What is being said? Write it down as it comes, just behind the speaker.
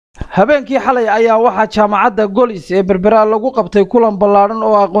habeenkii xalay ayaa waxa jaamacadda GOLLIS ee berbera lagu qabtay kulan ballaaran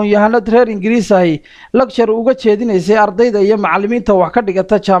oo aqoonyahannad reer Ingiriis ah lecture uga jeedinaysay ardayda iyo macallimiinta wax ka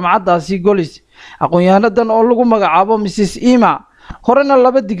dhigata jaamacaddaasi GOLLIS. aqoonyahanadan oo lagu magacaabo Mrs. Emma horena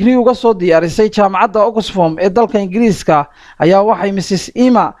 2 digrii uga soo diyaarisay jaamacadda Oxford ee dalka Ingiriiska ayaa waxay Mrs.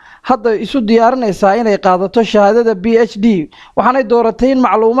 Emma hadda isu diyaarinaysaa inay qaadato shahaadada PhD waxaanay dooratay in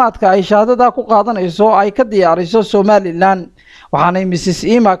macluumaadka ay shahaadada ku qaadanayso ay ka diyaariso Somaliland. waxaanay Mrs.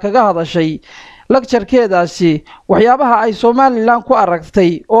 Emma kaga hadashay lecture-keedaasi waxyaabaha ay Somaliland ku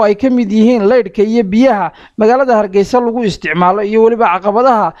aragtay oo ay ka mid yihiin leydhka iyo biyaha magaalada Hargeysa lagu isticmaalo iyo waliba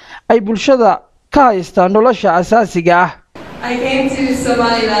caqabadaha ay bulshada ka haystaan nolosha asaasiga ah. I came to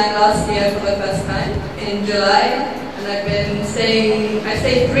Somaliland last year for the first time in July, and I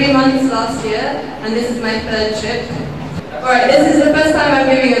stayed 3 months last year, and this is my 3rd trip. Alright, this is the first time I'm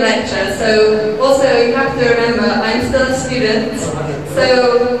giving a lecture, so also you have to remember I'm still a student, so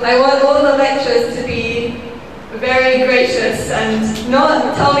I want all the lecturers to be very gracious and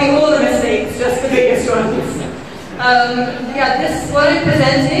not tell me all the mistakes, just the biggest ones. What I'm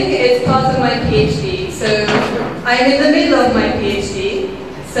presenting is part of my PhD, so I'm in the middle of my PhD,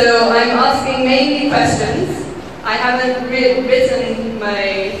 so I'm asking mainly questions. I haven't written my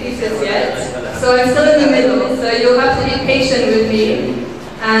thesis yet, so I'm still in the middle, so you'll have to be patient with me.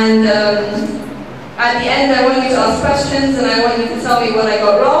 And at the end, I want you to ask questions, and I want you to tell me what I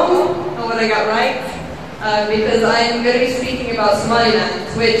got wrong and what I got right, because I'm going to be speaking about Somaliland,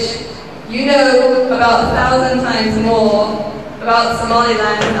 which you know about 1,000 times more about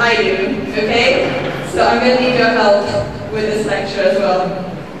Somaliland than I do, okay? So I'm going to need your help with this lecture as well.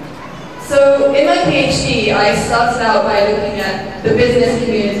 So in my PhD, I started out by looking at the business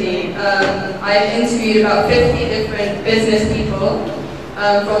community. I've interviewed about 50 different business people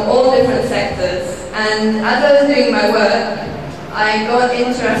from all different sectors. And as I was doing my work, I got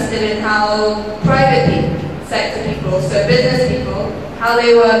interested in how private sector people, so business people, how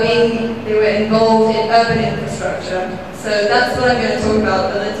they were involved in urban infrastructure. So that's what I'm going to talk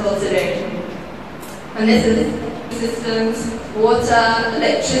about a little today. And this is systems, water,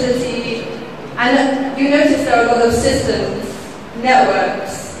 electricity, and you notice there are a lot of systems,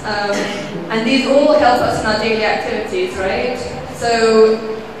 networks, and these all help us in our daily activities, right? So,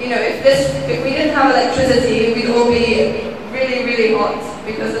 you know, if we didn't have electricity, we'd all be really, really hot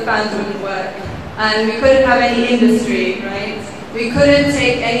because the fans wouldn't work. And we couldn't have any industry, right? We couldn't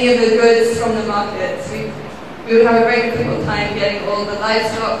take any of the goods from the markets. We would have a very difficult time getting all the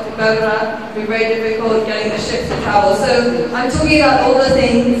livestock to berbera. It would be very difficult getting the ships to travel. So I'm talking about all the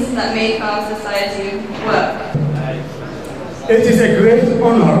things that make our society work. It is a great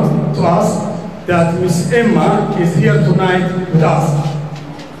honor to us that Ms. Emma is here tonight with us.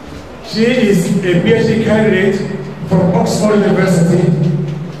 She is a PhD candidate from Oxford University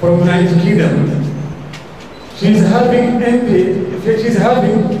from the United Kingdom. She is having BA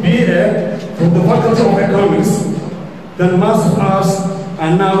from the Faculty of Economics, then Master of Arts,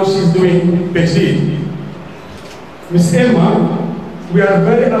 and now she's doing PhD. Ms. Emma, we are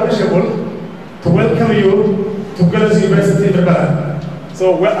very appreciable to welcome you to GOLLIS University in Berbera.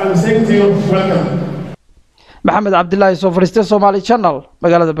 So I'm saying to you, welcome. Mohamed Abdullahi, Somali Channel,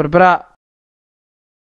 magaalada Berbera.